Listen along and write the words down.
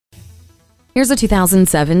Here's a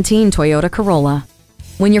 2017 Toyota Corolla.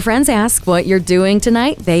 When your friends ask what you're doing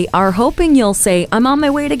tonight, they are hoping you'll say, "I'm on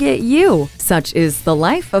my way to get you." Such is the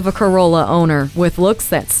life of a Corolla owner, with looks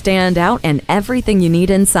that stand out and everything you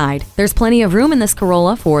need inside. There's plenty of room in this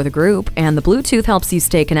Corolla for the group, and the Bluetooth helps you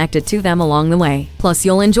stay connected to them along the way. Plus,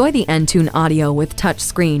 you'll enjoy the Entune audio with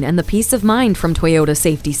touchscreen and the peace of mind from Toyota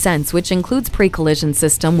Safety Sense, which includes pre-collision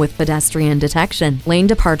system with pedestrian detection, lane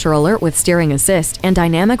departure alert with steering assist, and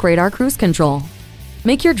dynamic radar cruise control.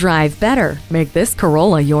 Make your drive better. Make this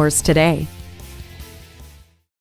Corolla yours today.